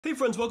Hey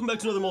friends, welcome back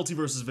to another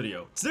Multiversus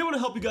video. Today I want to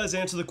help you guys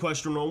answer the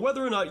question on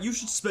whether or not you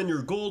should spend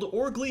your gold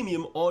or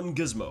Gleamium on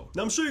Gizmo.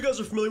 Now I'm sure you guys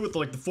are familiar with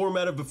the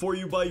format of before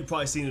you buy, you've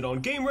probably seen it on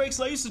Game Ranks,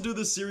 and I used to do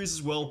this series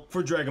as well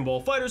for Dragon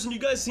Ball FighterZ, and you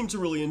guys seem to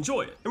really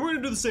enjoy it. And we're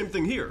going to do the same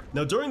thing here.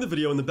 Now during the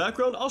video in the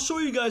background, I'll show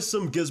you guys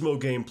some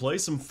Gizmo gameplay,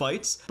 some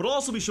fights, but I'll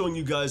also be showing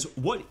you guys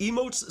what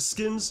emotes,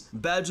 skins,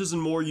 badges,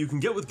 and more you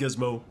can get with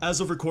Gizmo as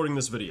of recording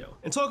this video,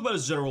 and talk about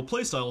his general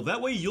playstyle, that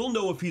way you'll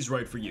know if he's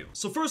right for you.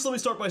 So first let me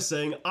start by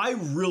saying I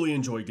really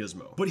enjoy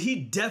Gizmo, but he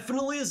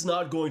definitely is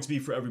not going to be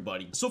for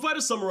everybody. So if I had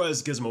to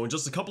summarize Gizmo in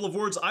just a couple of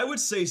words, I would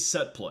say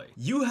set play.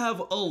 You have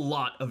a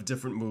lot of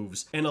different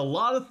moves and a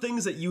lot of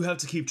things that you have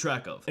to keep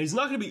track of. And he's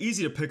not going to be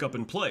easy to pick up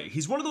and play.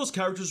 He's one of those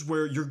characters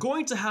where you're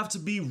going to have to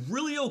be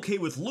really okay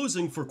with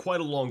losing for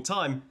quite a long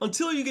time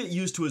until you get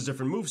used to his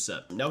different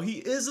moveset. Now he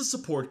is a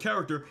support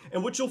character,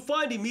 and what you'll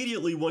find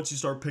immediately once you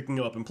start picking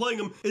him up and playing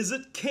him is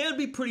it can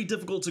be pretty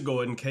difficult to go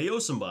ahead and KO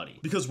somebody.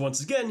 Because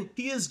once again,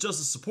 he is just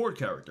a support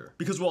character.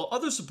 Because while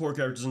other support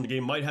characters in the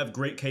game might have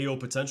great KO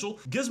potential,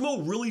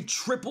 Gizmo really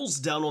triples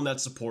down on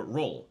that support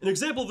role. An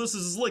example of this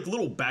is his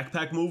little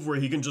backpack move where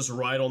he can just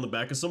ride on the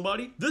back of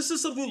somebody. This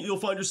is something that you'll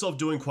find yourself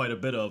doing quite a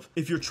bit of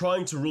if you're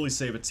trying to really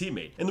save a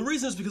teammate. And the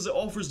reason is because it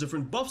offers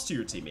different buffs to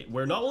your teammate,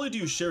 where not only do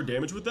you share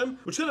damage with them,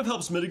 which kind of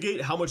helps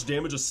mitigate how much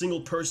damage a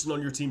single person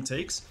on your team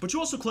takes, but you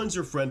also cleanse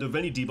your friend of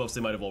any debuffs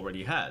they might have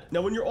already had.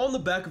 Now when you're on the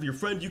back of your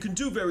friend, you can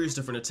do various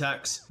different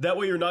attacks. That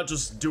way you're not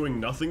just doing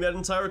nothing that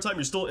entire time,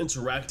 you're still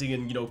interacting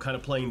and, kind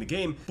of playing the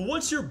game. But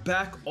once you're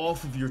back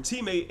off of your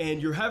teammate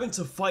and you're having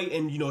to fight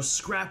and,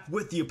 scrap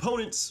with the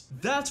opponents,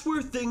 that's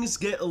where things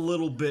get a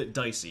little bit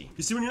dicey.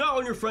 You see, when you're not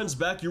on your friend's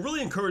back, you're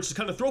really encouraged to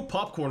kind of throw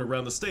popcorn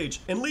around the stage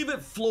and leave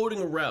it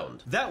floating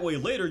around. That way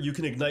later you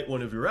can ignite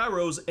one of your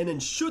arrows and then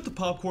shoot the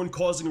popcorn,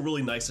 causing a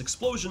really nice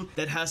explosion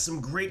that has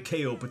some great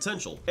KO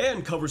potential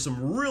and covers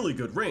some really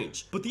good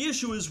range. But the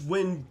issue is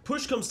when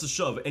push comes to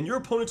shove and your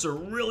opponents are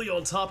really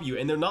on top of you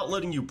and they're not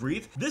letting you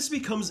breathe, this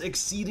becomes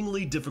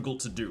exceedingly difficult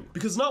to do.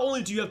 Because not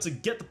only do you have to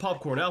get the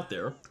popcorn out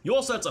there, you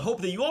also have to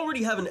hope that you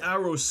already have an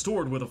arrow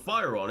stored with a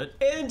fire on it,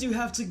 and you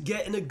have to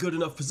get in a good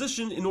enough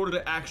position in order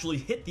to actually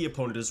hit the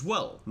opponent as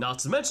well. Not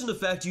to mention the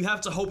fact you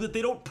have to hope that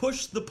they don't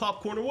push the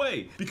popcorn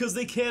away, because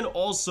they can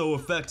also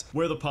affect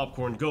where the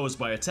popcorn goes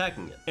by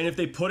attacking it. And if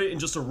they put it in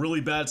just a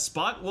really bad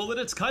spot, well then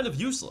it's kind of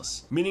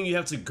useless. Meaning you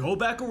have to go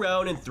back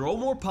around and throw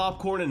more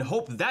popcorn and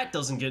hope that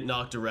doesn't get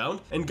knocked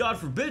around, and God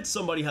forbid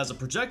somebody has a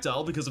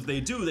projectile, because if they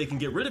do, they can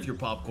get rid of your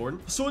popcorn.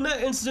 So in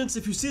that instance,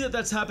 if you see that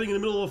that's happening in the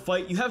middle of a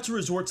fight, you have to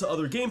resort to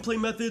other gameplay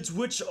methods,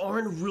 which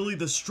aren't really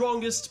the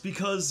strongest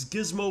because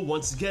Gizmo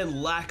once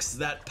again lacks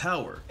that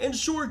power. And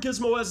sure,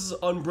 Gizmo has his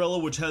umbrella,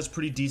 which has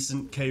pretty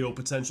decent KO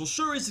potential.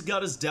 Sure, he's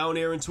got his down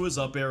air into his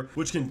up air,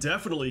 which can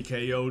definitely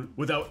KO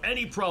without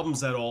any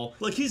problems at all.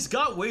 He's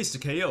got ways to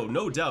KO,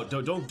 no doubt,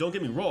 don't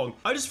get me wrong.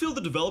 I just feel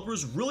the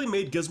developers really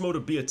made Gizmo to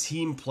be a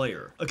team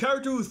player, a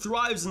character who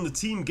thrives in the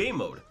team game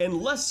mode,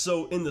 and less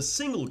so in the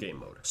single game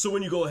mode. So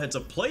when you go ahead to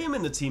play him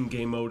in the team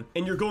game mode,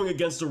 and you're going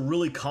against a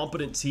really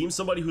competent team,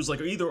 somebody who's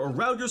either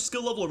around your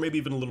skill level or maybe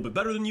even a little bit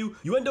better than you,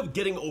 you end up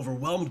getting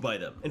overwhelmed by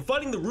them. And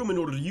finding the room in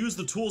order to use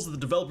the tools that the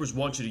developers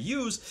want you to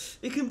use,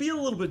 it can be a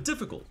little bit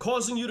difficult,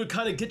 causing you to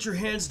kind of get your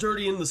hands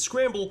dirty in the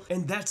scramble,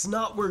 and that's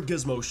not where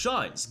Gizmo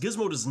shines.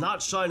 Gizmo does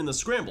not shine in the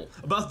scramble.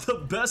 About the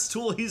best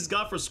tool he's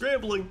got for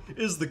scrambling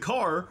is the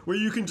car, where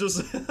you can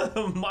just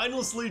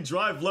mindlessly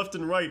drive left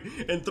and right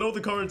and throw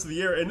the car into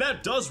the air, and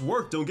that does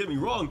work, don't get me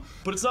wrong,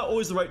 but it's not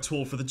always the right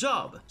tool for the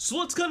job. So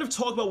let's kind of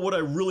talk about what I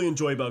really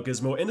enjoy about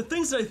Gizmo, and the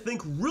things that I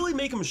think really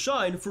make him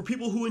shine for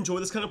people who enjoy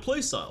this kind of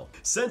playstyle.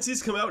 Since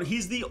he's come out,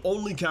 he's the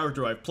only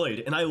character I've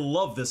played, and I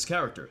love this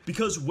character,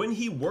 because when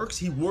he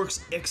works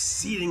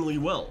exceedingly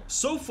well.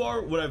 So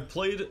far, when I've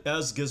played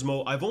as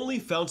Gizmo, I've only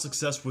found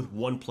success with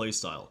one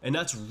playstyle, and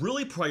that's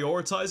really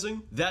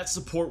prioritizing that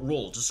support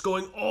role, just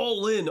going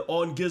all in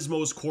on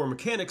Gizmo's core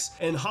mechanics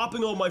and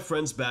hopping on my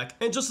friend's back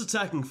and just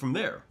attacking from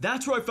there.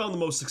 That's where I found the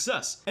most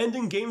success.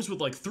 Ending games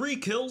with 3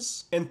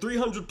 kills and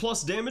 300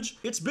 plus damage,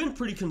 it's been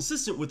pretty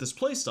consistent with this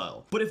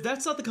playstyle. But if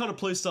that's not the kind of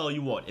playstyle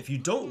you want, if you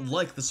don't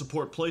like the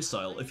support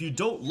playstyle, if you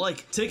don't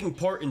like taking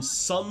part in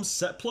some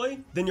set play,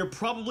 then you're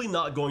probably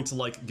not going to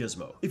like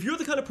Gizmo. If you're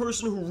the kind of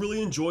person who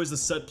really enjoys the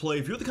set play,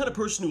 if you're the kind of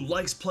person who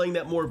likes playing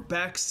that more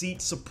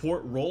backseat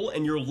support role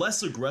and you're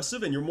less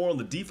aggressive and you're more on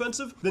the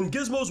defensive, then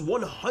Gizmo's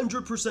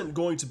 100%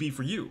 going to be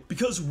for you.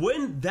 Because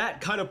when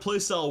that kind of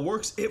playstyle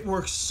works, it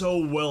works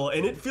so well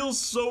and it feels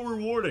so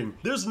rewarding.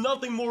 There's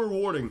nothing more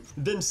rewarding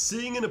than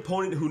seeing an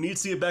opponent who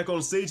needs to get back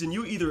on stage and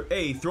you either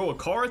A, throw a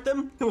car at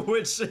them,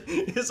 which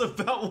is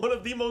about one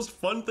of the most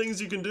fun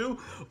things you can do,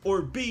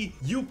 or B,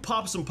 you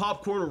pop some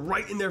popcorn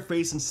right in their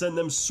face and send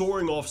them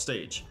soaring off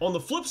stage. On the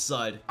flip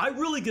side, I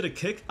really get a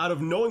kick out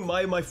of knowing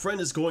my friend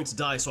is going to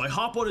die, so I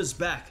hop on his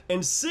back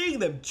and seeing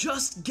them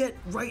just get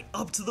right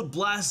up to the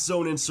blast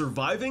zone and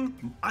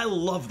surviving. I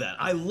love that.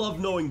 I love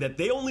knowing that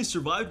they only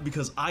survived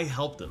because I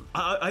helped them.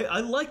 I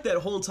like that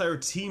whole entire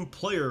team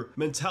player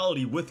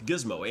mentality with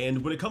Gizmo,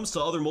 and when it comes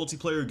to other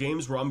multiplayer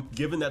games where I'm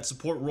given that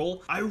support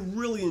role, I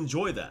really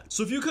enjoy that.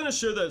 So if you you kind of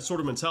share that sort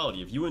of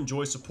mentality, if you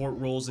enjoy support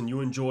roles and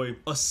you enjoy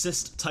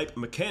assist type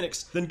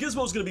mechanics, then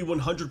Gizmo is going to be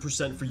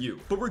 100% for you.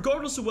 But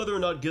regardless of whether or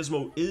not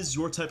Gizmo is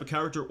your type of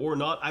character or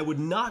not, I would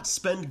not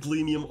spend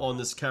Gleamium on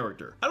this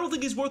character. I don't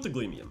think he's worth the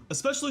Gleamium,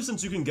 especially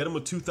since you can get him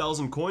with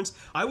 2,000 coins.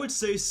 I would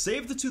say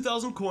save the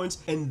 2,000 coins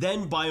and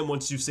then buy him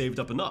once you've saved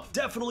up enough.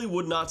 Definitely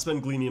would not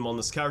spend Gleamium on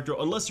this character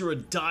unless you're a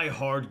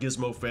die-hard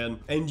Gizmo fan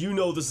and you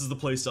know this is the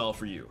playstyle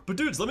for you. But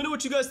dudes, let me know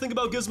what you guys think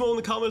about Gizmo in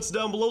the comments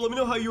down below. Let me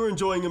know how you're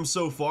enjoying him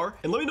so far,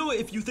 and let me know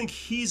if you think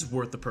he's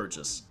worth the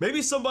purchase.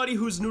 Maybe somebody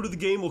who's new to the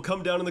game will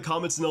come down in the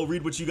comments and they'll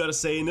read what you gotta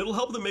say and it'll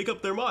help them make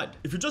up their mind.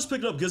 If you're just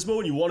picking up Gizmo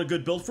and you want a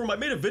good build for him, I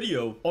made a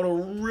video on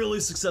a really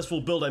successful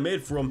build I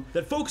made for him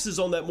that focuses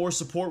on that more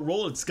support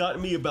role. It's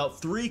gotten me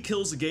about 3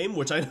 kills a game,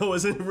 which I know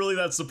isn't really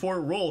that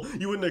support role.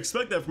 You wouldn't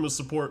expect that from a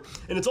support,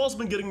 and it's also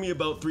been getting me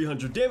about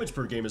 300 damage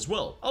per game as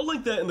well. I'll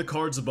link that in the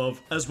cards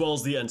above as well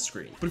as the end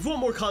screen. But if you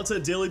want more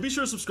content daily, be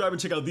sure to subscribe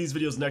and check out these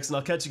videos next, and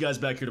I'll catch you guys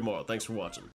back here tomorrow. Thanks for watching.